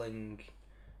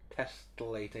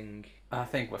Testillating. I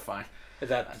think we're fine. Does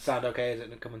that sound okay? Is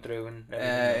it coming through? And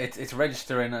it's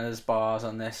registering as bars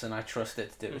on this, and I trust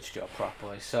it to do its job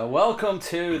properly. So welcome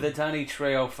to the Danny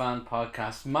Trejo Fan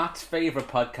Podcast, Matt's favourite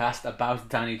podcast about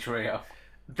Danny Trejo.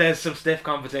 There's some stiff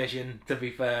competition, to be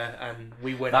fair, and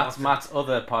we win. That's Matt's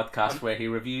other podcast where he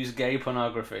reviews gay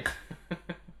pornography.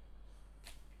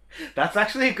 That's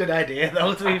actually a good idea,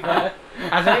 though, to be fair.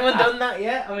 Has anyone done that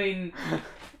yet? I mean,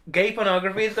 gay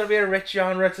pornography is going to be a rich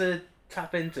genre to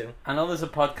tap into. I know there's a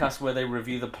podcast where they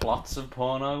review the plots of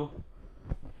porno.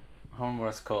 I don't remember what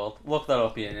it's called. Look that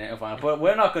up, you know. But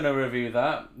we're not going to review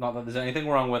that. Not that there's anything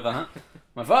wrong with that.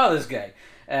 My father's gay.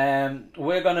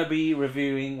 We're going to be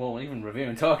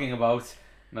talking about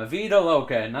Vida,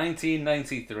 Loca,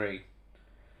 1993.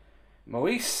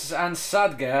 Maurice and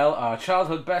Sad Girl are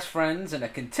childhood best friends in a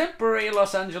contemporary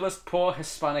Los Angeles poor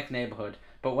Hispanic neighborhood.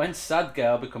 But when Sad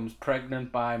Girl becomes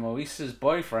pregnant by Maurice's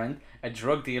boyfriend, a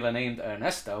drug dealer named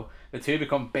Ernesto, the two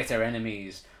become bitter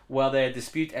enemies. While their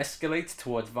dispute escalates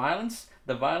towards violence,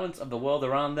 the violence of the world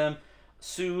around them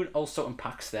soon also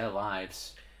impacts their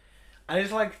lives. I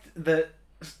just like that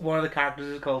one of the characters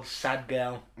is called Sad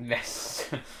Girl. Yes.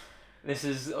 This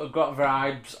has got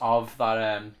vibes of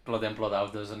that Blood In, Blood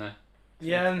Out, doesn't it?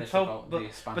 Yeah, it's about the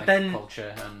Hispanic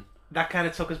culture and... That kind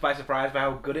of took us by surprise by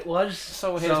how good it was.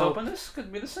 So here's hoping this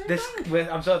could be the same thing.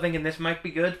 I'm sort of thinking this might be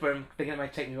good, but I'm thinking it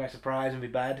might take me by surprise and be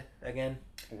bad again.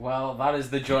 Well, that is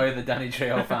the joy of the Danny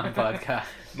Trejo Fan Podcast.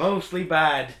 Mostly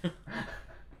bad.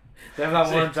 They have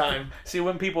that one time. See,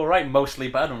 when people write mostly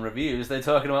bad on reviews, they're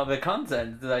talking about the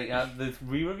content. Like the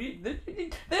re-review,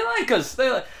 they like us. They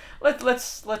like.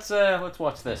 Let's watch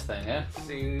this thing. Yeah.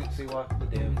 See what the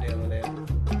deal with it.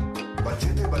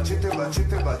 Bachete, bachete,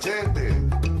 bachete, bachete.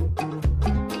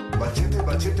 Bachete,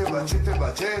 bachete, bachete,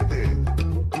 bachete.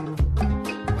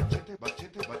 Bachete,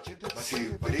 bachete, bachete,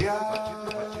 bachete.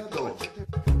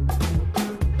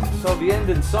 So the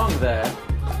ending song there,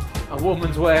 a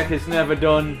woman's work is never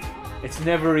done. It's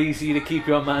never easy to keep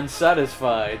your man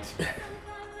satisfied.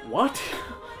 What?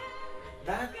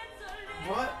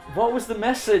 What was the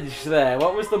message there?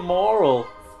 What was the moral?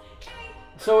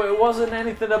 So it wasn't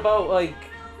anything about like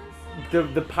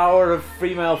the power of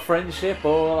female friendship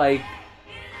or like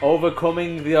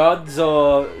overcoming the odds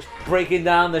or breaking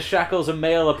down the shackles of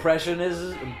male oppression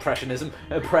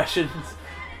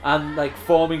and like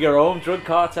forming your own drug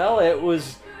cartel. It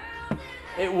was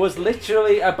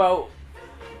literally about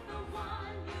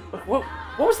what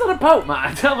was that about,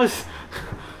 Matt? Tell us.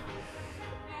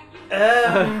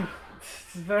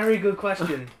 It's a very good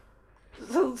question.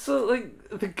 So like,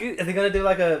 are they gonna do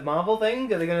like a Marvel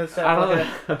thing? Are they gonna set up like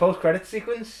a post-credit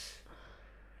sequence?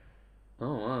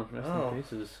 Oh wow! Rest in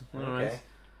pieces. All okay. Right.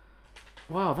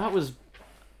 Wow, that was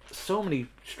so many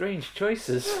strange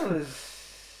choices.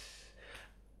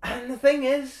 And the thing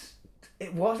is,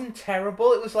 it wasn't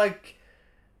terrible. It was like,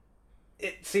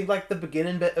 it seemed like the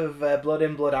beginning bit of Blood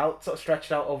In, Blood Out, sort of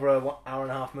stretched out over an hour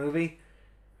and a half movie.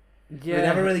 Yeah. They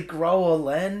never really grow or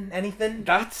learn anything.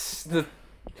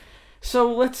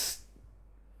 So let's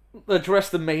address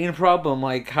the main problem,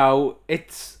 like how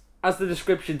it's, as the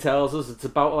description tells us, it's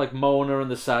about like Mona and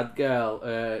the Sad Girl.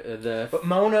 But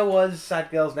Mona was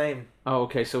Sad Girl's name. Oh,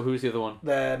 okay. So who's the other one?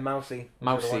 The Mousy.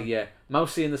 Mousy, yeah,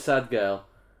 Mousy and the Sad Girl,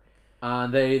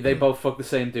 and they both fuck the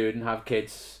same dude and have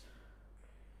kids.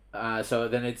 So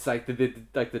then it's like the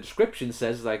description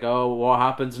says like, oh, what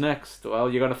happens next?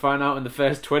 Well, you're gonna find out in the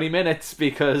first 20 minutes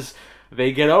because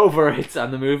they get over it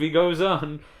and the movie goes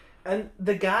on. And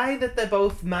the guy that they're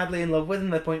both madly in love with,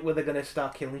 and the point where they're gonna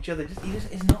start killing each other, he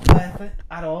just is not worth it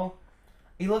at all.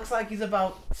 He looks like he's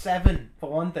about 7 for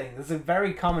one thing. There's a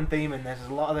very common theme in this. There's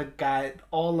a lot of the guy,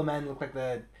 all the men look like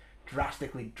they're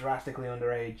drastically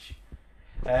underage.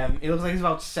 He looks like he's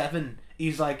about 7.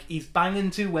 He's banging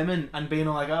 2 women and being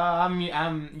all like, oh,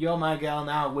 you're my girl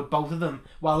now, with both of them,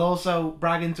 while also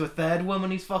bragging to a third woman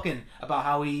he's fucking about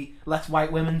how he lets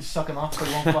white women suck him off but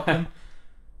he won't fuck them.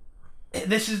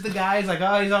 This is the guy. He's like,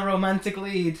 oh, he's our romantic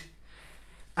lead,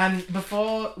 and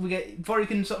before he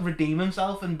can sort of redeem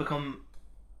himself and become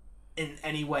in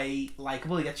any way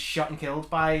likable, he gets shot and killed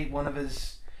by one of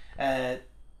his.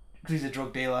 Because he's a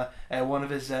drug dealer, one of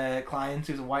his clients,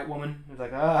 who's a white woman, who's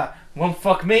like, won't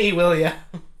fuck me, will ya?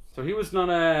 So he was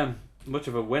not much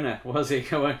of a winner, was he?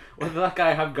 What did that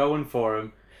guy have going for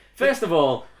him? First of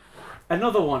all,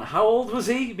 another one. How old was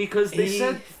he? Because they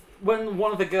said when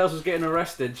one of the girls was getting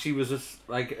arrested, she was just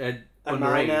like a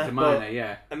minor,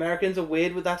 yeah. Americans are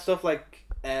weird with that stuff. Like,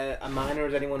 a minor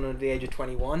is anyone under the age of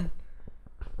 21.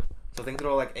 So I think they're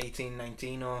all like 18,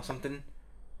 19 or something.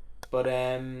 But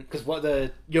because one of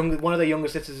the younger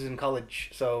sisters is in college,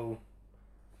 so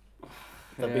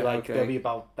They'll be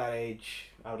about that age,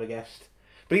 I would have guessed.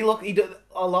 But a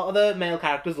lot of the male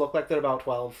characters look like they're about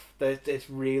 12. It's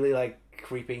really like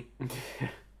creepy.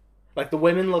 Like the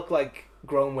women look like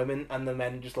grown women, and the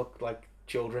men just look like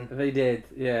children. They did,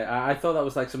 yeah. I thought that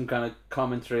was like some kind of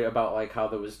commentary about like how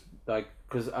there was like,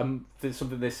 because there's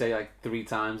something they say like 3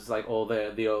 times, like all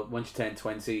the once you turn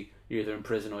 20, you're either in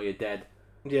prison or you're dead.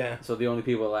 Yeah. So the only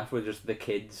people left were just the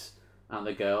kids and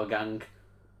the girl gang.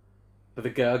 But the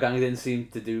girl gang didn't seem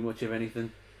to do much of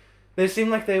anything. They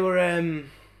seemed like they were.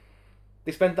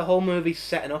 They spent the whole movie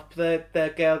setting up the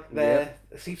girl.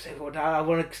 I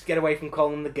want to get away from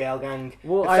calling them the girl gang.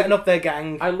 Well, setting up their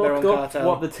gang. I looked their own up cartel.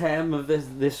 what the term of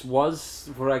this was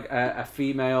for like a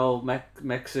female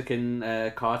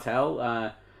Mexican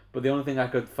cartel. But the only thing I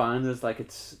could find is like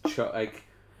it's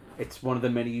one of the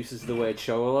many uses of the word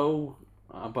cholo.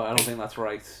 But I don't think that's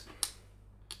right.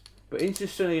 But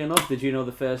interestingly enough, did you know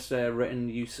the first written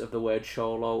use of the word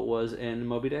cholo was in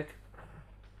Moby Dick?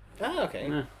 Ah, okay.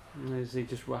 Yeah. Is it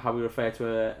just how we refer to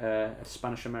a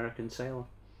Spanish American sailor?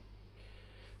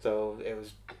 So it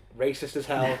was racist as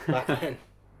hell back then.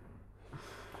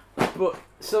 But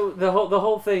so the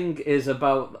whole thing is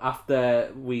about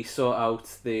after we sort out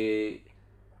we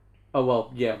don't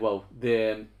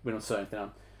sort anything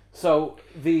out. So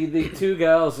the 2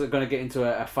 girls are going to get into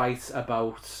a fight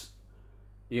about,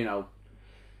 you know,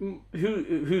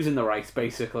 who's in the right,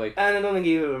 basically. And I don't think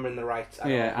either of them are in the right.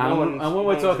 And when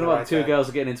we're talking about the 2 girls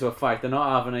getting into a fight, they're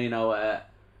not having a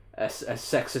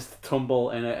sexist tumble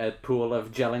in a pool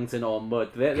of Jellington or mud.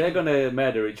 They're going to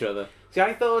murder each other. See,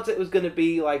 I thought it was going to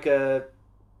be like a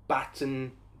bats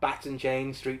and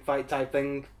chain street fight type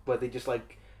thing, where they just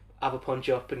like have a punch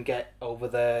up and get over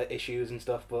their issues and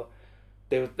stuff. But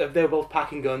they were both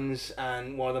packing guns,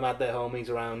 and one of them had their homies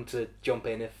around to jump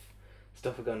in if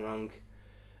stuff had gone wrong.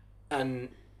 And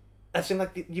I seem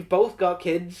like you've both got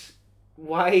kids.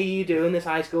 Why are you doing this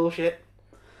high school shit?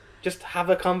 Just have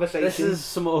a conversation. This is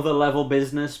some other level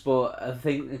business, but I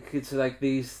think it's like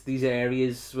these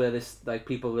areas where this like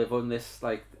people live on, this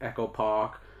like Echo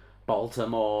Park,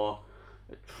 Baltimore,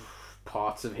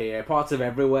 parts of here, parts of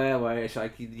everywhere, where it's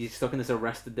like you're stuck in this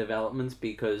arrested development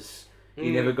because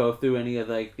you never go through any of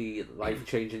like the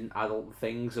life-changing adult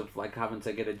things of like having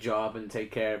to get a job and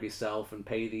take care of yourself and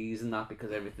pay these and that,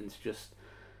 because everything's just,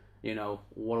 you know,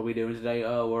 what are we doing today?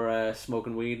 Oh, we're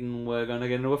smoking weed and we're gonna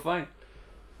get into a fight.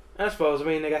 I suppose. I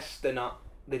mean, I guess they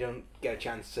don't get a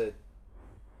chance to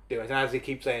do it. And as they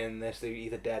keep saying this, they're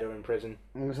either dead or in prison.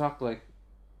 Exactly.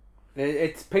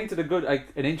 It's painted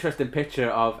an interesting picture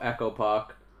of Echo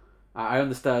Park. I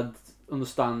understand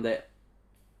it.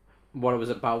 What it was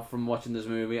about from watching this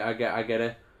movie. I get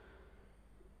it.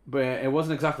 But it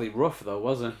wasn't exactly rough though,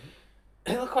 was it?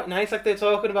 It looked quite nice. Like they're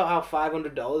talking about how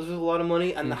 $500 was a lot of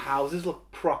money, and the houses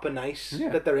look proper nice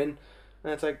that they're in.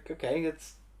 And it's like, okay,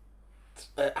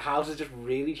 houses just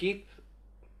really cheap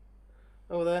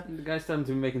over there. The guy's starting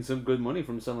to be making some good money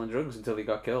from selling drugs until he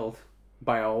got killed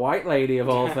by a white lady of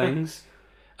all things.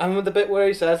 And with the bit where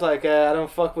he says like, I don't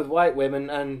fuck with white women,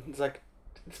 and it's like,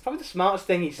 it's probably the smartest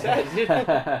thing he says.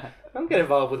 Don't get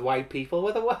involved with white people.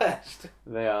 We're the worst.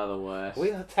 They are the worst.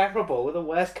 We are terrible. We're the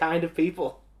worst kind of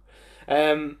people.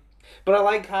 But I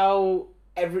like how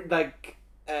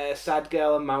Sad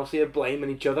Girl and Mousy are blaming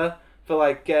each other for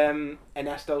like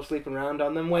Ernesto sleeping around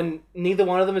on them, when neither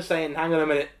one of them is saying, hang on a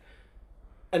minute,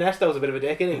 Ernesto's a bit of a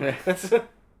dick, isn't he?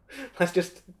 Let's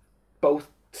just both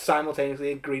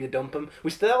simultaneously agree to dump him. We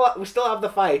still have the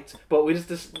fight, but we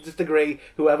just agree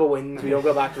whoever wins, we don't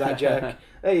go back to that jerk.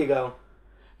 There you go.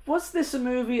 Was this a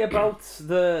movie about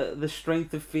the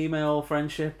strength of female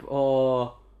friendship,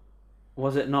 or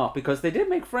was it not? Because they did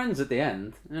make friends at the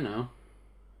end, you know.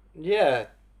 Yeah.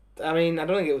 I mean, I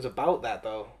don't think it was about that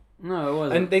though. No, it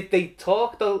wasn't. And they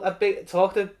talked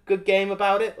a good game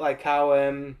about it, like how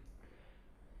you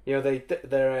know,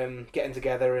 they're getting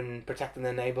together and protecting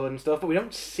their neighborhood and stuff, but we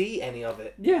don't see any of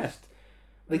it. Yeah.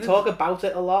 They talk about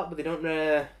it a lot, but they don't.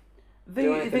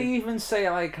 They even say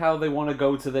like how they want to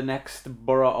go to the next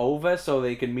borough over so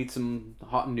they can meet some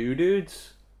hot new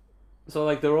dudes. So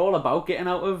like they're all about getting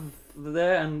out of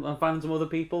there and finding some other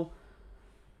people.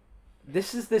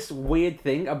 This is this weird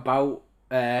thing about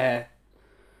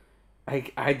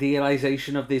like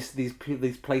idealization of these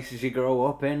places you grow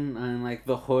up in, and like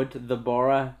the hood, the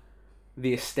borough,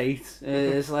 the estate.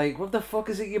 It's like, what the fuck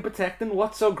is it you're protecting?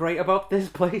 What's so great about this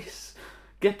place?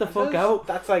 Get the fuck out.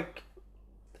 That's like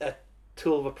a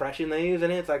tool of oppression they use,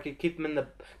 isn't it? It's like you keep them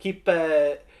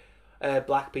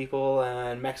black people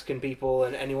and Mexican people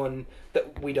and anyone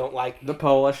that we don't like. The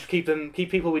Polish. Keep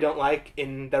people we don't like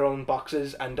in their own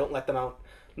boxes and don't let them out.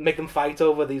 Make them fight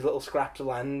over these little scraps of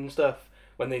land and stuff.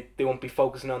 when they won't be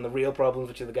focusing on the real problems,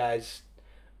 which are the guys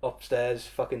upstairs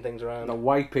fucking things around. The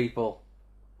white people.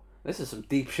 This is some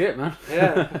deep shit, man.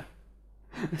 Yeah.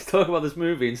 Let's talk about this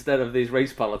movie instead of these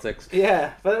race politics.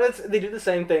 Yeah, but they do the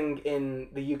same thing in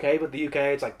the UK, but the UK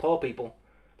it's like poor people.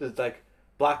 It's like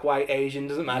black, white, Asian,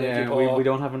 doesn't matter if you're poor. We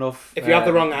don't have enough... If you have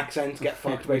the wrong accent, get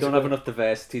fucked, basically. We don't have enough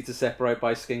diversity to separate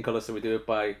by skin colour, so we do it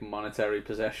by monetary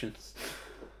possessions.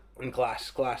 And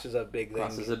class. Class is a big thing.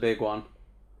 Class is a big one.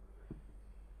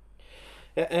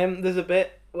 Yeah, there's a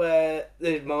bit where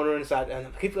there's Mona and Sad... And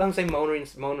I keep saying Mona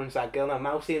and Sad Girl now.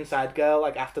 Mousy and Sad Girl,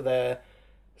 like, after their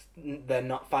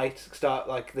not fights start,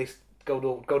 like, they go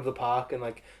to the park and,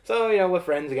 like, so, you know, we're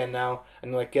friends again now.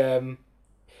 And, like, it's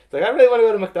like, I really want to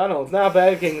go to McDonald's. Now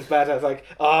Burger King's better. It's like,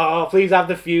 oh, please have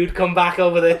the feud. Come back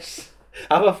over this.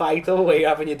 Have a fight over where you're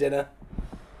having your dinner.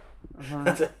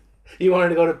 That's it. You wanted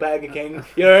to go to Burger King.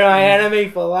 You're my enemy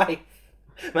for life.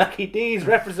 Mackie D's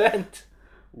represent.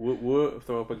 Whoop,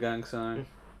 throw up a gang sign.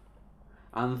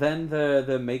 And then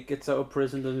the mate gets out of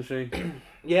prison, doesn't she?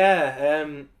 Yeah,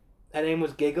 her name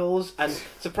was Giggles. And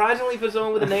surprisingly for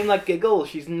someone with a name like Giggles,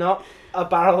 she's not a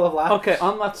barrel of laughs. Okay,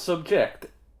 on that subject...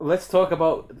 Let's talk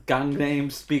about gang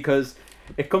names, because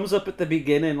it comes up at the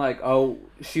beginning like, oh,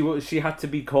 she had to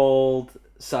be called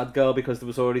Sad Girl because there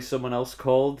was already someone else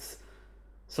called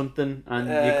something, and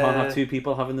you can't have two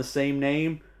people having the same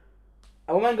name.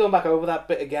 I won't mind going back over that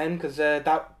bit again, because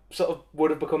that sort of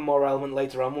would have become more relevant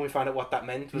later on when we find out what that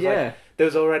meant. It was like, there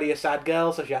was already a Sad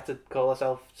Girl, so she had to call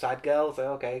herself Sad Girl.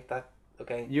 So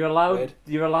okay. You're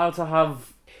allowed to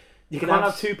have... You can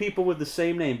have two people with the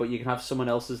same name, but you can have someone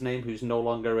else's name who's no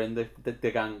longer in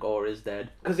the gang or is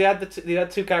dead. Because they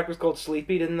had two characters called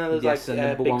Sleepy, didn't they? There's Big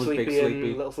Sleepy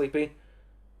and Little Sleepy.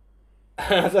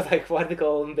 I was like, why do they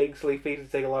call him Big Sleepy? To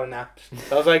take a lot of naps.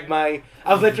 I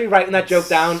was literally writing that joke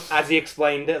down as he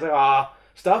explained it. I was like,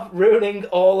 stop ruining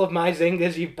all of my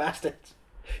zingers, you bastards.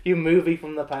 You movie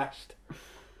from the past.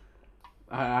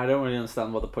 I don't really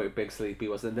understand what the point of Big Sleepy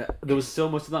was. There was so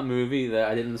much of that movie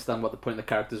that I didn't understand what the point of the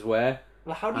characters were.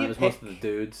 Well, how do you pick... most of the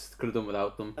dudes. Could have done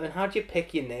without them. I mean, how do you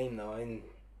pick your name, though? I mean,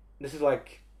 this is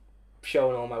like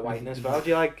showing all my whiteness, but how do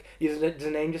you like... Does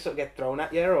the name just sort of get thrown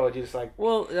at you, or do you just like...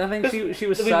 Well, I think she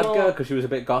was Sad Girl because she was a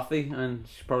bit gothy, and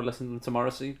she probably listened to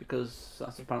Morrissey, because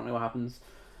that's apparently what happens.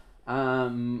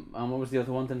 And what was the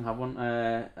other one? Didn't have one.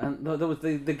 And there was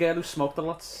the girl who smoked a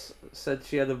lot said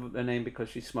she had a name because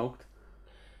she smoked.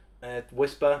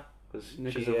 Whisper,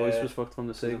 because her voice was fucked from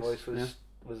the cigs. Her voice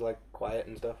was like quiet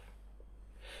and stuff.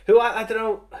 Who I don't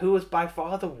know who was by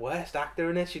far the worst actor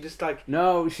in it. She just like...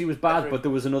 No, she was bad, but there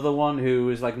was another one who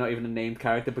was like not even a named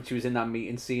character, but she was in that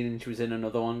meeting scene and she was in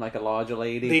another one, like a larger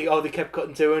lady. They kept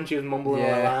cutting to her and she was mumbling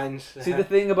all her lines. See, the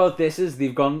thing about this is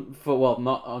they've gone for, well,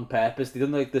 not on purpose, they've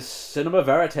done like the cinema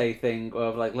verite thing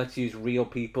of like, let's use real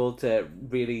people to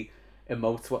really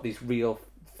emote what these real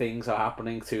things are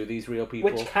happening to these real people.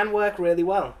 Which can work really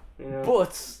well. You know?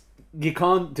 But you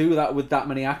can't do that with that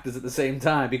many actors at the same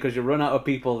time because you run out of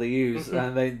people to use,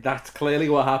 and that's clearly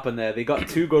what happened there. They got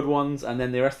two good ones, and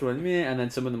then the rest were meh, and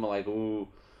then some of them were like, ooh.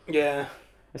 Yeah.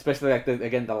 Especially like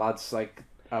the lads like.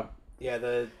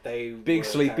 They Big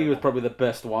Sleepy was probably the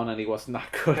best one, and he wasn't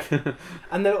that good.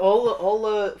 And all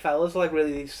the fellas are like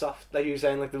really soft. Like you were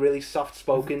saying, like the really soft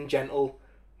spoken, gentle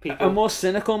people. A more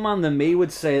cynical man than me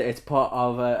would say that it's part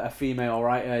of a female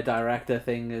writer director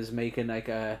thing, is making like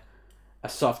a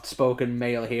soft-spoken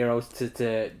male hero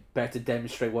to better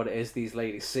demonstrate what it is these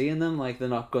ladies see in them. Like, they're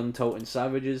not gun-toting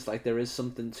savages. Like, there is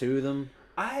something to them.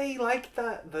 I like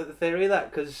that, the theory of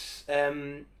that, because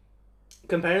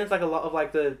comparing it to like a lot of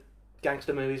like the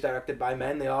gangster movies directed by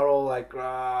men, they are all like,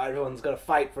 everyone's got to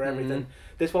fight for everything.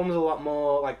 This one was a lot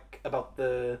more like about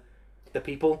the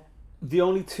people. The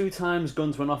only two times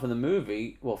guns went off in the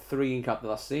movie, well, three in the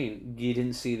last scene, you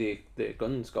didn't see the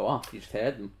guns go off. You just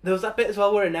heard them. There was that bit as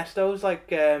well where Ernesto's like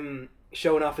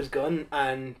showing off his gun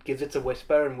and gives it to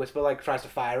Whisper, and Whisper like tries to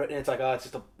fire it, and it's like, oh,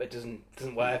 it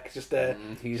doesn't work. It's just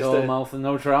he's just all mouth and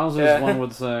no trousers. One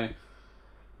would say.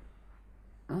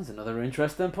 That's another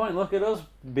interesting point. Look at us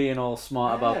being all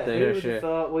smart about this shit.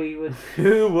 Thought we would...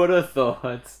 Who would have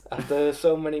thought? After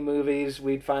so many movies,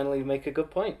 we'd finally make a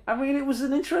good point. I mean, it was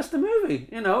an interesting movie.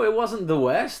 You know, it wasn't the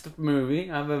worst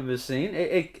movie I've ever seen.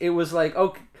 It was like,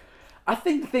 okay. I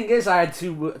think the thing is, I had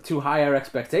too higher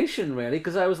expectation, really,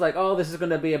 because I was like, oh, this is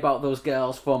going to be about those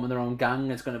girls forming their own gang.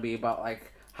 It's going to be about,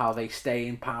 like, how they stay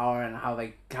in power and how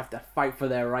they have to fight for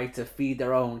their right to feed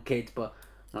their own kids, but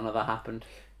none of that happened.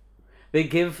 They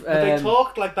give. But they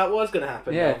talked like that was going to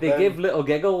happen. Yeah, they give Little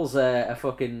Giggles a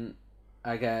fucking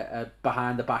like a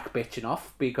behind the back bitching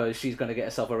off because she's going to get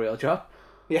herself a real job.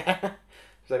 Yeah,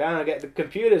 It's like, I don't get the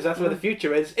computers, that's where the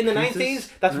future is. In the Computers? 90s,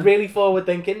 that's really forward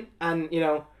thinking, and, you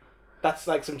know, that's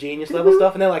like some genius level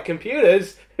stuff, and they're like,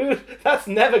 computers? That's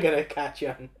never gonna catch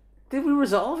on. Did we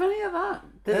resolve any of that?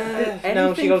 Did No, she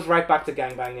anything- goes right back to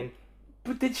gangbanging.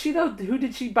 But did she though? Who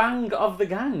did she bang of the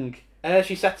gang?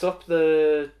 She sets up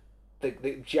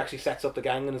she actually sets up the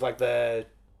gang and is like the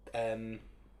Well,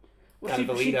 kind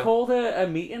of the she leader. called a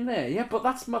meeting there. Yeah, but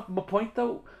that's my point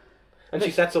though. And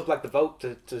she sets up like the vote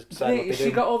to decide what they She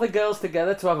do. got all the girls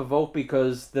together to have a vote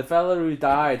because the fella who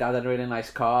died had a really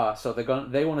nice car, so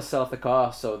they want to sell off the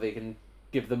car so they can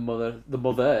give the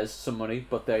mothers some money,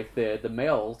 but the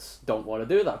males don't want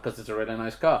to do that because it's a really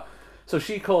nice car. So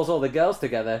she calls all the girls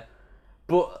together,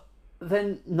 but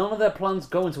then none of their plans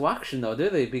go into action though, do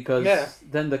they? Because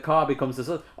then the car becomes this.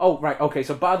 Oh right, okay.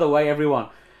 So by the way, everyone,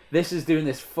 this is doing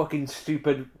this fucking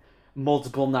stupid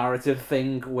multiple narrative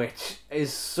thing, which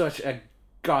is such a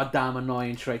goddamn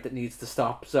annoying trait that needs to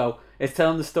stop. So it's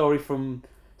telling the story from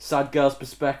Sad Girl's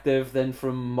perspective, then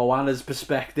from Moana's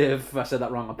perspective. I said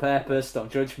that wrong on purpose,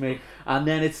 don't judge me. And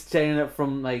then it's telling it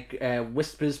from like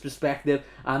Whisper's perspective,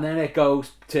 and then it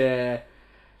goes to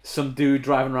some dude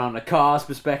driving around in a car's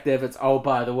perspective. It's, oh,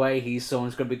 by the way,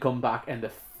 someone's going to come back in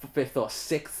the fifth or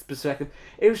sixth perspective.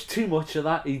 It was too much of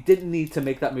that. You didn't need to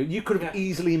make that movie. You could have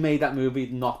easily made that movie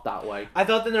not that way. I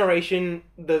thought the narration,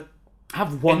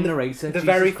 Have one narrator. the Jesus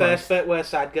very Christ. first bit where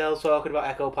Sad Girl's talking about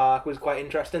Echo Park was quite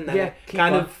interesting. Then it keep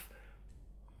kind on. of,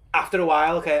 after a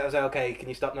while, I was like, okay, can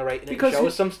you stop narrating it Because and show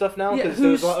us some stuff now? yeah, Because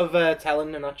there's a lot of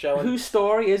telling and not showing. Whose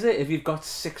story is it if you've got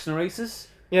 6 narrators?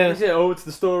 Yeah. Is it, oh, it's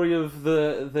the story of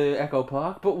the Echo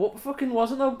Park? But what fucking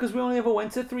wasn't though? Because we only ever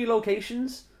went to 3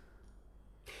 locations.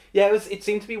 Yeah, it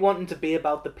seemed to be wanting to be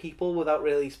about the people without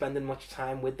really spending much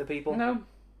time with the people. No.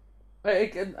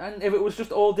 And if it was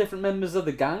just all different members of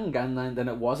the gang and then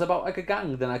it was about like a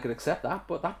gang, then I could accept that.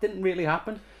 But that didn't really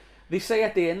happen. They say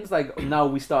at the end, like, now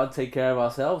we start to take care of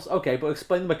ourselves. Okay, but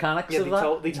explain the mechanics of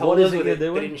that. They told What us, is it but you're they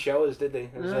doing? didn't show us, did they?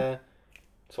 Yeah.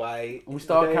 That's why We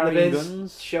start in the carrying biz,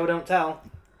 guns. Show don't tell.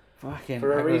 Fucking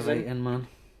For a reason. aggravating,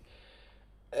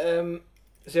 man.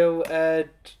 So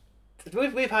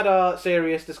we've had our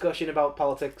serious discussion about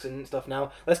politics and stuff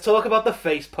now. Let's talk about the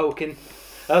face poking.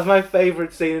 That was my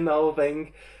favourite scene in the whole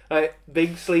thing. Like,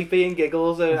 Big Sleepy and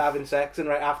Giggles are having sex, and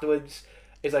right afterwards,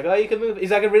 he's like, "Oh, you can move."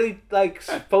 He's like a really like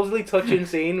supposedly touching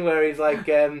scene where he's like,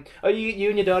 "Oh, you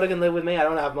and your daughter can live with me. I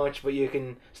don't have much, but you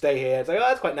can stay here." It's like, "Oh,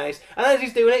 that's quite nice." And as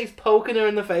he's doing it, he's poking her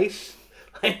in the face.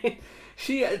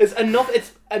 It's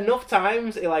enough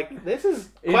times. Like, this is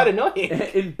quite annoying.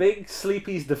 In Big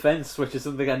Sleepy's defense, which is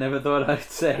something I never thought I'd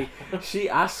say, she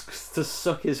asks to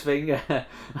suck his finger,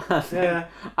 and then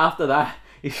after that,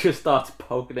 he just starts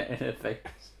poking it in her face.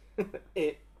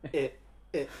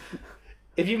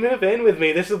 If you move in with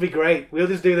me, this will be great. We'll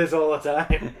just do this all the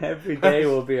time. Every day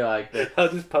will be like this. I'll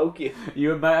just poke you.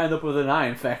 You might end up with an eye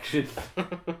infection.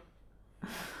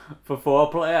 For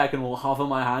foreplay, I can hover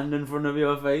my hand in front of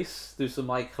your face, do some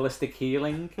like holistic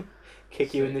healing,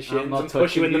 kick you in the shins I'm not and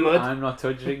push you in the mud. I'm not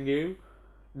touching you.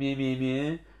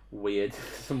 Me. Weird.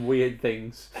 Some weird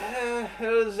things. It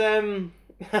was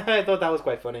I thought that was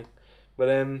quite funny, but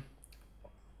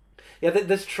yeah,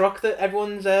 this truck that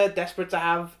everyone's desperate to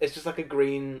have is just like a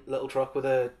green little truck with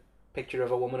a picture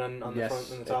of a woman on the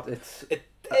front and the top. It's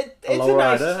a low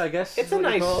nice, rider, I guess. It's a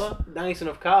nice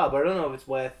enough car, but I don't know if it's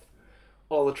worth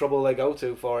all the trouble they go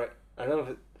to for it. I don't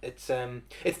know if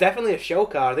it's definitely a show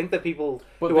car. I think that people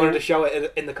who wanted to show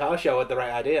it in the car show had the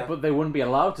right idea. But they wouldn't be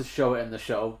allowed to show it in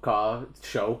the car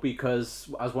show because,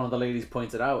 as one of the ladies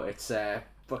pointed out, it's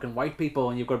fucking white people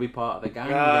and you've got to be part of the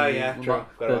gang. True.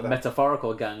 The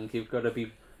metaphorical gang. You've got to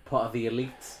be part of the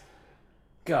elite.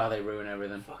 God, they ruin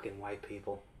everything. Fucking white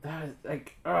people. There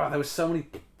was so many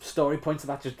story points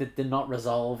that just did not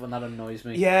resolve, and that annoys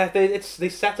me. Yeah, they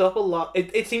set up a lot.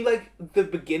 It seemed like the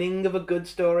beginning of a good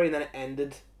story, and then it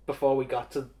ended before we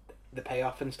got to the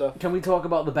payoff and stuff. Can we talk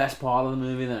about the best part of the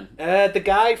movie then? The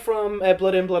guy from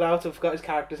Blood In, Blood Out, I forgot his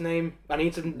character's name. I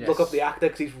need to look up the actor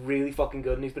because he's really fucking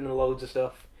good and he's been in loads of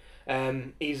stuff.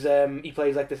 He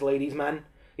plays like this ladies' man.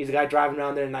 He's a guy driving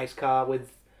around in a nice car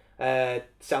with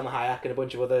Selma Hayek and a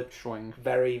bunch of other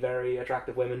very, very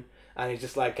attractive women, and he's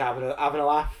just like having a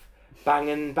laugh,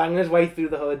 banging his way through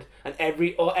the hood, and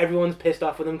everyone's pissed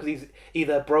off with him because he's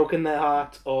either broken their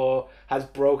heart or has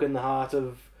broken the heart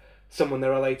of someone they're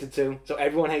related to. So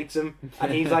everyone hates him,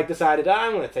 and he's like decided,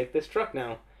 I'm going to take this truck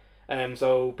now.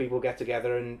 So people get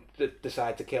together and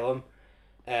decide to kill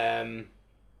him.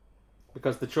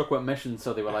 Because the truck went missing,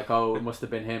 so they were like, oh, it must have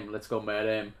been him, let's go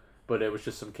murder him. But it was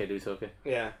just some kid who took it.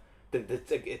 Yeah.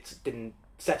 It didn't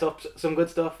set up some good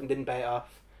stuff and didn't pay it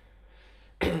off.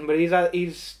 but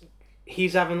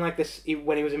he's having like this.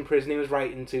 When he was in prison, he was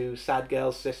writing to Sad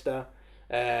Girl's sister,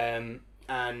 and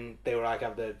they were like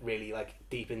have the really like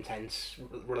deep, intense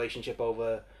relationship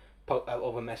over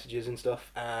messages and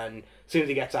stuff. And as soon as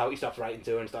he gets out, he stops writing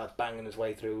to her and starts banging his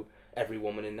way through every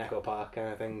woman in Echo Park kind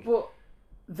of thing. But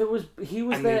he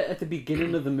was there at the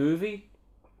beginning of the movie.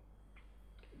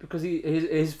 Because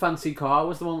his fancy car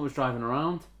was the one that was driving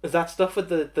around. Is that stuff with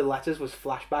the letters was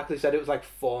flashbacks? They said it was like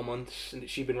 4 months and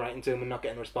she'd been writing to him and not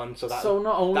getting a response. So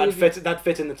not only that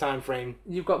fit in the time frame.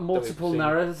 You've got multiple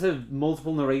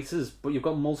narrators, but you've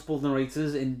got multiple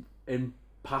narrators in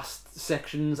past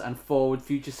sections and forward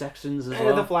future sections as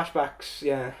well. The flashbacks,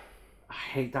 yeah. I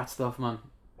hate that stuff, man.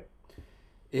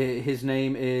 His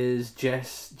name is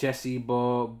Jesse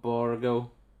Borrego,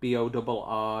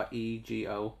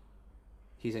 Borrego.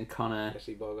 He's in Connor.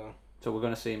 Jesse Borgo. So we're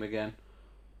going to see him again.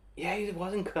 Yeah, he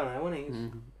was in Connor, wasn't he?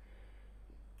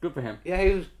 Good for him. Yeah,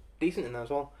 he was decent in that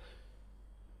as well.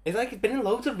 It's like he's been in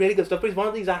loads of really good stuff, but he's one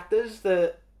of these actors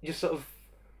that just sort of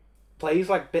plays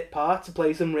like bit parts,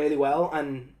 plays them really well,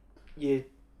 and you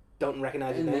don't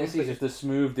recognise his name. He's just a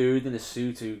smooth dude in a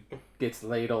suit who gets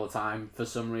laid all the time for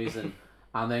some reason,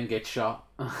 and then gets shot.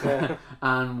 Yeah.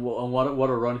 And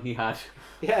what a run he had.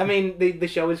 Yeah, I mean, the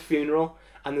show is Funeral,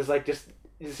 and there's like just...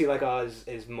 You see like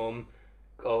his mum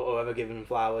or whoever giving him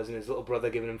flowers and his little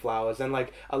brother giving him flowers and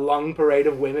like a long parade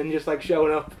of women just like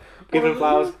showing up giving him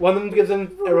flowers. One of them gives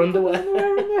him her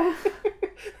underwear.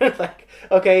 It's like,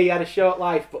 okay, he had a short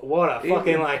life, but what a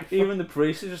fucking life. Even the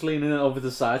priest is just leaning over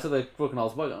the side so they fucking all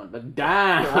going,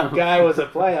 damn, that guy was a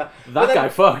player. That guy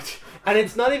fucked. And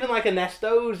it's not even like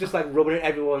Ernesto who's just like rubbing it in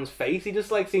everyone's face. He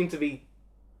just like seemed to be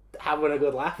having a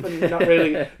good laugh and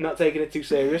not taking it too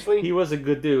seriously. He was a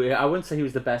good dude. I wouldn't say he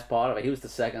was the best part of it. He was the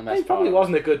second best. He probably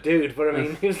wasn't a good dude, but I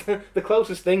mean, he was the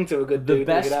closest thing to a good dude. The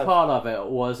best part of it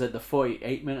was at the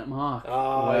 48-minute mark.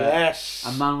 Oh yes,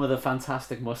 a man with a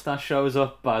fantastic mustache shows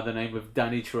up by the name of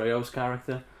Danny Trejo's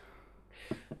character.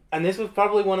 And this was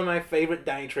probably one of my favourite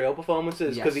Danny Trejo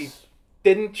performances because Yes. he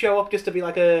didn't show up just to be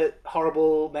like a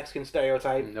horrible Mexican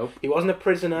stereotype. Nope. He wasn't a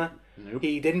prisoner. Nope.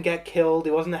 He didn't get killed.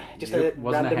 He wasn't a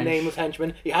random nameless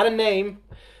henchman. He had a name.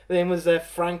 The name was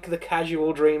Frank the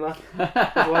Casual Dreamer.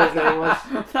 That's what his name was.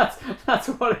 That's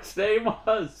what his name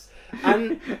was.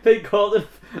 And they called him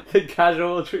the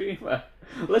Casual Dreamer.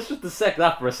 Let's just dissect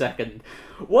that for a second.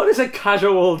 What is a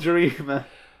casual dreamer?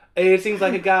 It seems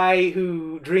like a guy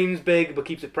who dreams big but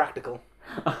keeps it practical.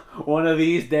 One of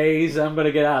these days I'm going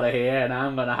to get out of here and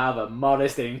I'm going to have a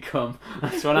modest income.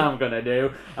 That's what I'm going to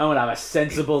do. I'm going to have a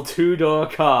sensible 2-door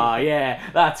car. Yeah,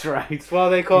 that's right. It's what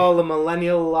they call the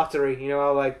millennial lottery. You know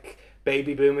how like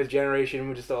baby boomers generation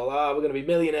were just all, we're going to be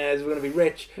millionaires, we're going to be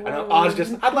rich. And I was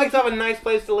just, I'd like to have a nice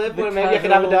place to live where maybe I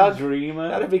could have a dog. Dreamer.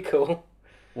 That'd be cool.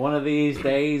 One of these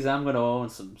days I'm going to own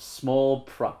some small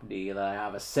property that I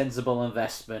have a sensible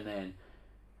investment in.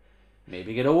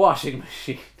 Maybe get a washing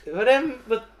machine.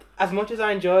 But as much as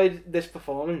I enjoyed this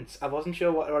performance, I wasn't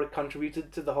sure what it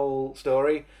contributed to the whole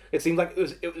story. It seemed like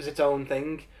it was its own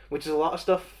thing, which is a lot of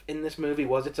stuff in this movie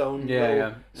was its own.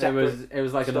 Yeah. It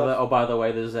was like stuff. another. Oh, by the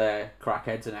way, there's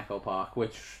crackheads in Echo Park,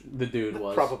 which the dude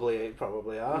was. Probably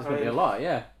are. There's going to be a lot,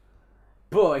 yeah.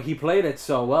 But he played it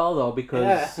so well though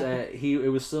because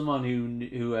it was someone who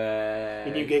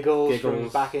he knew Giggles from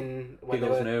back in when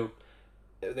Giggles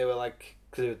they were like,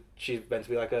 because she's meant to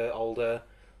be like a older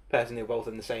person. They were both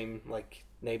in the same like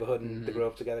neighborhood and they grew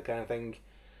up together kind of thing.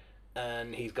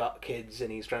 And he's got kids and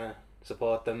he's trying to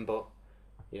support them, but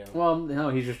you know. Well, no,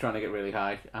 he's just trying to get really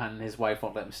high, and his wife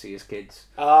won't let him see his kids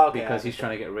because he's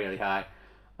trying to get really high.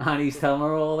 And he's telling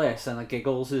her all this, and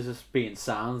Giggles is just being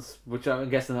sounds, which I'm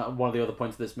guessing that one of the other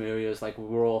points of this movie is like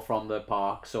we're all from the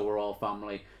park, so we're all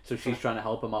family. So she's trying to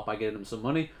help him up by giving him some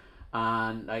money,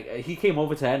 and like he came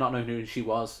over to her not knowing who she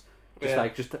was,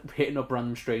 just hitting up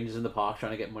random strangers in the park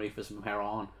trying to get money for some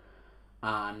heroin,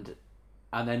 and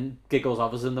then Giggles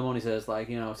offers him the money, says like,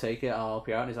 you know, take it, I'll help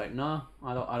you out. And he's like, no,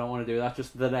 I don't want to do that.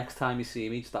 Just the next time you see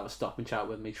me, just have a stop and chat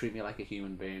with me, treat me like a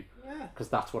human being, because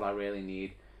that's what I really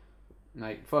need.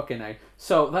 Like fucking hell.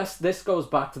 So this goes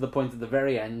back to the point at the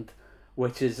very end,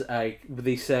 which is like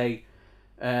they say,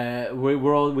 we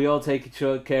all take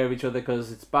care of each other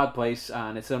because it's a bad place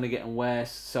and it's only getting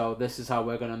worse. So this is how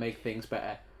we're gonna make things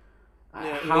better.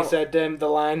 They said the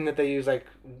line that they use, like,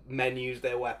 men use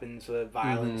their weapons for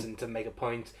violence and to make a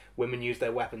point, women use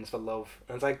their weapons for love.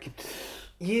 And it's like,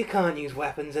 you can't use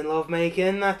weapons in love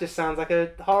making. That just sounds like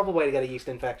a horrible way to get a yeast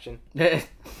infection.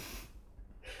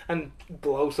 And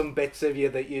blow some bits of you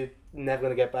that you're never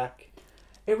going to get back.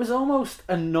 It was almost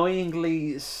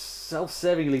annoyingly,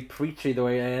 self-servingly preachy the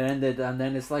way it ended, and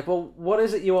then it's like, well, what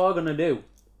is it you are going to do?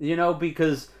 You know,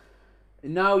 because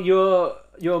now your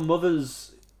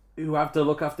mothers who have to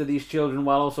look after these children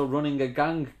while also running a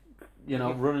gang, you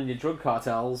know, running your drug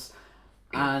cartels,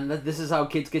 and this is how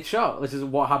kids get shot. This is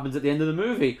what happens at the end of the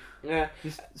movie. Yeah.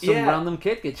 Some random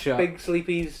kid gets shot. Big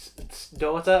Sleepy's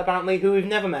daughter, apparently, who we've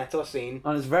never met or seen.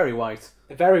 And it's very white.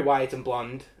 Very white and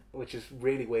blonde, which is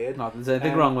really weird. Not that there's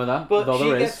anything wrong with that, but though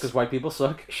there is, because white people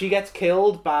suck. She gets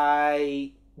killed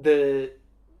by the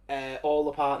all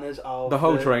the partners of the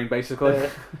whole train, basically.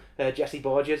 Jesse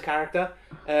Borgia's character.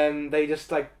 They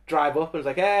just like drive up and it's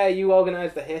like, hey, you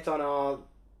organised the hit on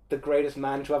the greatest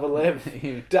man to ever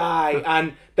live. Die.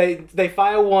 And they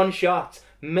fire one shot,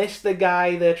 miss the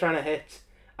guy they're trying to hit,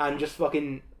 and just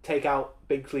fucking take out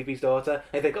Big Sleepy's daughter.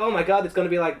 And they think, oh my god, it's going to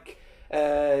be like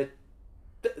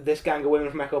this gang of women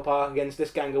from Echo Park against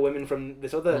this gang of women from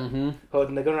this other hood,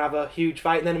 and they're going to have a huge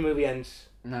fight, and then the movie ends.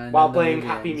 While playing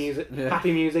happy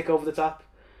music over the top.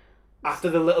 After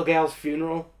the little girl's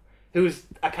funeral, who's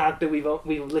a character we've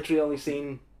literally only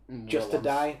seen just to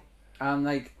die. And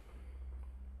like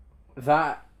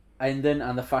that ending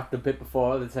and the fact the bit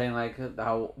before they're saying like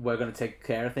how we're going to take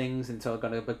care of things until it's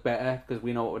going to get better because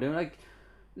we know what we're doing. Like,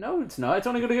 no, it's not. It's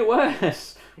only going to get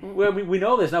worse. we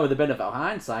know this now with a bit of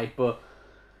hindsight, but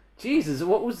Jesus,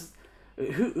 what was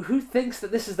who thinks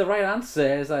that this is the right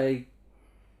answer? It's like.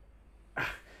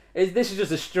 This is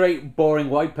just a straight, boring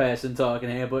white person talking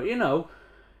here, but, you know,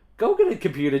 go get a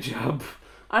computer job.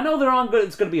 I know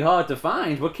it's going to be hard to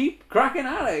find, but keep cracking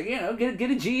at it, you know, get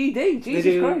a GED,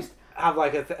 Jesus Christ. Have,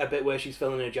 like, a bit where she's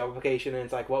filling in a job application, and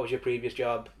it's like, what was your previous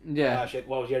job? Yeah.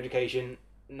 What was your education?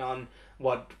 None.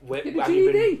 Have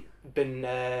GED.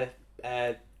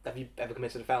 Have you ever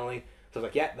committed a felony? So I was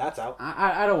like, yeah, that's out.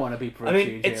 I don't want to be I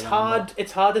mean, it's hard.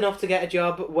 It's hard enough to get a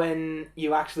job when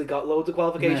you actually got loads of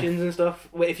qualifications and stuff.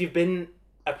 If you've been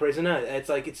a prisoner, it's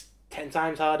like it's 10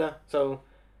 times harder. So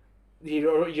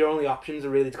your only options are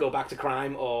really to go back to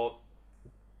crime or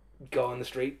go on the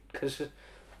street because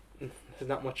there's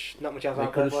not much else out there.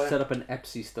 They could have set up an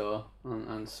Etsy store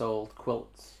and sold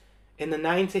quilts in the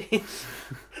 90s.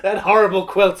 They had horrible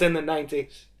quilts in the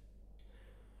 90s.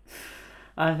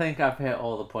 I think I've hit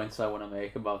all the points I want to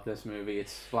make about this movie.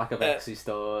 It's lack of Etsy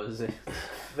stores.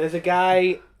 There's a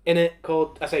guy in it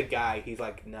called... I say guy, he's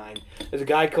like 9. There's a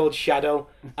guy called Shadow,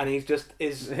 and he's just...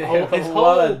 His whole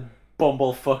what a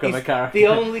bumblefuck of a character. The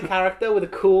only character with a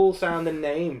cool sounding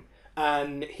name,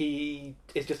 and he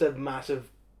is just a massive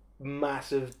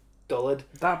dullard.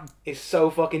 That is so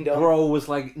fucking dumb. bro was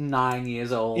like 9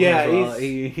 years old. Yeah, well.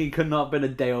 he could not have been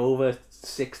a day over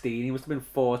 16. He must have been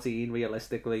 14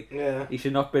 realistically. Yeah, he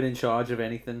should not have been in charge of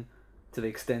anything to the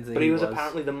extent that but he was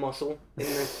apparently the muscle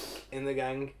in the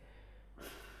gang.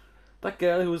 That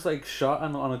girl who was like shot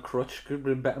on a crutch could have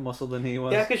been better muscle than he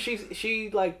was. Yeah, because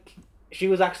she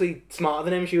was actually smarter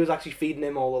than him. She was actually feeding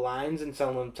him all the lines and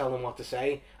telling him what to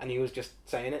say, and he was just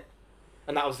saying it.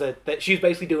 And that was that she was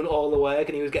basically doing all the work,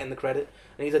 and he was getting the credit.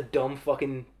 And he's a dumb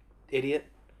fucking idiot.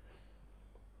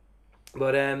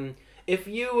 But if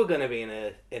you were gonna be in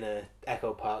a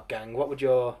Echo Park gang, what would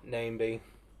your name be?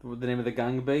 What would the name of the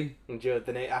gang be? The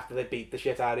name after they beat the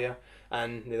shit out of you,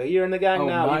 and they're like, "You're in the gang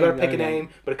now. You gotta pick a name,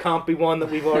 but it can't be one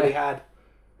that we've already had."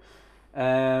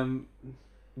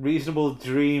 Reasonable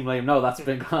Dream. Like, no, that's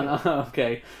been gone.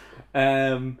 Okay.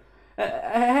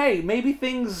 Hey, maybe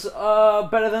things are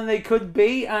better than they could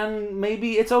be, and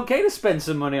maybe it's okay to spend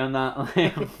some money on that.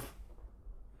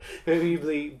 Maybe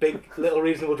the big little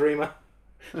reasonable dreamer,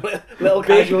 little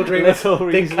casual dreamer,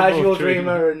 big casual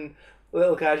dreamer, and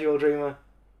little casual dreamer.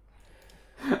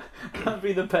 That'd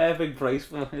be the perfect place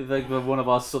for like one of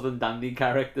our Southern Dandy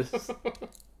characters.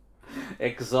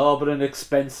 Exorbitant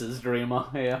expenses dreamer.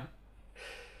 Yeah.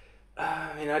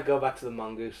 I mean, I'd go back to the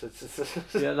Mongoose.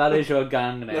 Yeah, that is your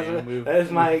gang name. That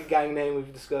is my gang name.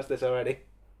 We've discussed this already.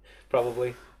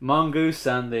 Probably. Mongoose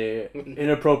and the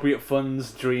inappropriate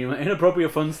funds dreamer.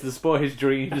 Inappropriate funds to support his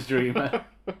dreams dreamer.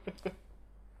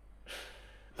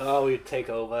 Oh, we'd take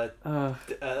over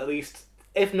at least,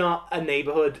 if not a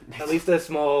neighbourhood, at least a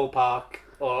small park.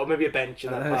 Or maybe a bench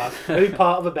in that park. Maybe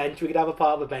part of a bench. We could have a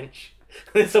part of a bench.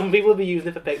 Some people would be using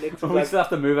it for picnics. We still have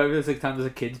to move over every time there's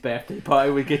a kid's birthday party.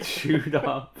 We get chewed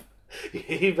up.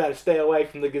 You better stay away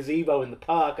from the gazebo in the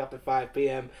park after 5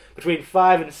 p.m. Between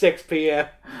 5 and 6 p.m.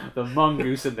 The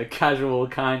Mongoose and the casual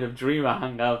kind of dreamer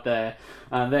hang out there,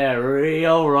 and they're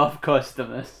real rough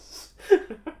customers.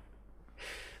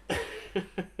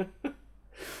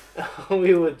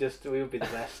 We would be the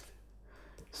best.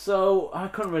 So I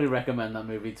couldn't really recommend that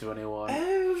movie to anyone.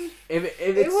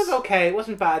 It was okay. It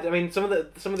wasn't bad. I mean, some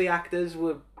of the actors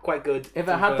were quite good. If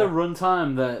it had the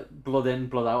runtime that Blood In,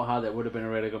 Blood Out had, it would have been a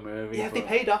really good movie. Yeah, they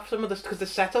paid off some of this because the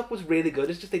setup was really good.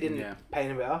 It's just they didn't pay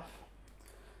him a bit off.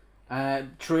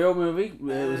 Trio movie. It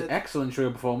was an excellent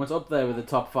trio performance. Up there with the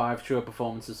top 5 trio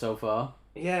performances so far.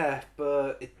 Yeah,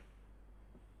 but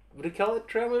would you call it a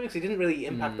trio movie? Because he didn't really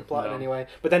impact the plot in any way.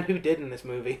 But then who did in this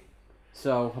movie?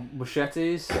 So,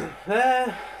 machetes?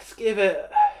 Let's give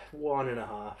it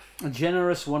 1.5. A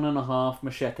generous 1.5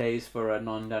 machetes for a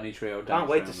non-Danny Trio. Can't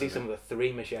wait to see some of the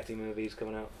 3 machete movies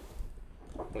coming out.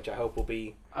 Which I hope will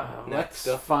be next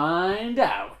let's find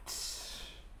out.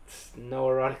 No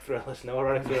erotic thrillers, no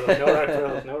erotic thrillers, no erotic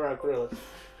thrillers, no erotic thrillers.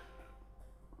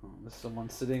 There's someone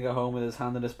sitting at home with his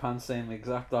hand in his pants saying the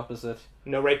exact opposite.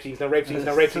 No rape scenes, no rape scenes,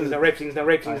 no rape scenes, no rape scenes, no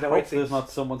rape scenes, no rape scenes. There's not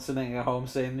someone sitting at home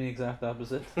saying the exact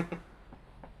opposite.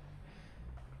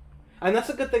 And that's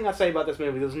a good thing I say about this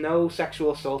movie. There's no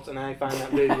sexual assault, and I find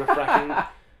that really refreshing.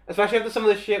 Especially after some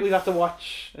of the shit we've had to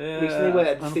watch recently, where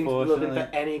it just seems looking for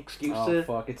any excuse to... Oh,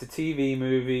 fuck. It's a TV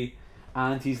movie,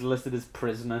 and he's listed as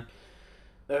prisoner.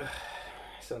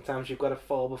 Sometimes you've got to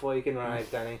fall before you can rise,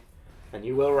 Danny. And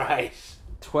you will rise.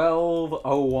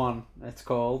 1201, it's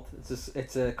called.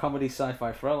 It's a comedy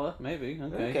sci-fi thriller, maybe.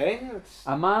 Okay.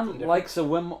 A man likes a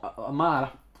woman.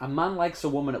 A man likes a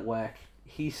woman at work.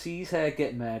 He sees her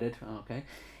get murdered. Okay.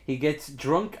 He gets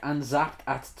drunk and zapped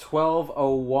at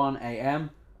 12:01 a.m.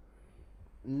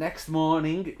 Next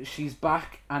morning, she's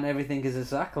back and everything is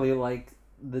exactly like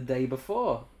the day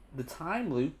before. The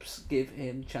time loops give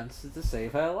him chances to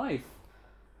save her life.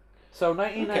 So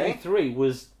 1993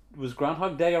 was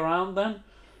Groundhog Day around then?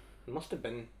 It must have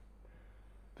been.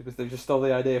 Because they just stole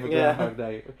the idea for Groundhog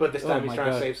Day. But this time he's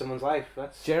trying to save someone's life.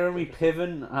 That's Jeremy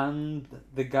Piven and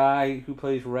the guy who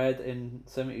plays Red in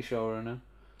 70 Show right now.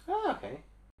 Oh, okay.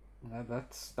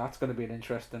 That's going to be an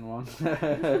interesting one.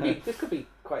 This could be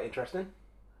quite interesting.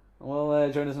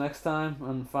 Well, join us next time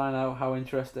and find out how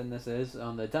interesting this is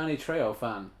on the Danny Trejo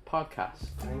Fan Podcast.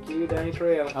 Thank you, Danny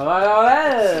Trejo. All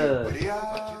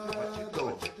right.